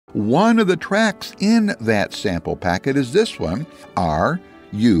One of the tracts in that sample packet is this one, Are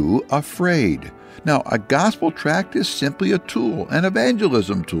You Afraid? Now, a gospel tract is simply a tool, an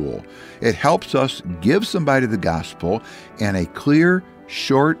evangelism tool. It helps us give somebody the gospel in a clear,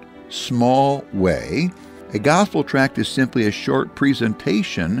 short, small way. A gospel tract is simply a short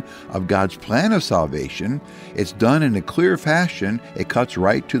presentation of God's plan of salvation. It's done in a clear fashion. It cuts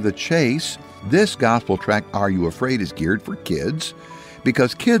right to the chase. This gospel tract, Are You Afraid?, is geared for kids,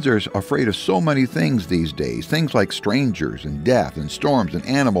 because kids are afraid of so many things these days. Things like strangers and death and storms and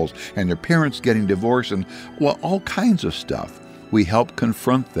animals and their parents getting divorced and, well, all kinds of stuff. We help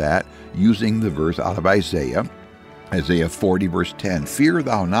confront that using the verse out of Isaiah 40 verse 10, Fear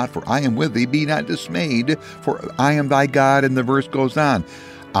thou not, for I am with thee. Be not dismayed, for I am thy God. And the verse goes on.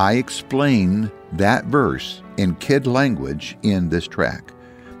 I explain that verse in kid language in this tract,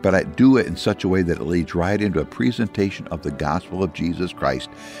 but I do it in such a way that it leads right into a presentation of the gospel of Jesus Christ.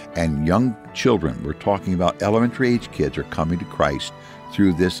 And young children, we're talking about elementary age kids, are coming to Christ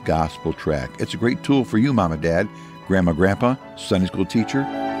through this gospel tract. It's a great tool for you, Mom and Dad, Grandma, Grandpa, Sunday school teacher,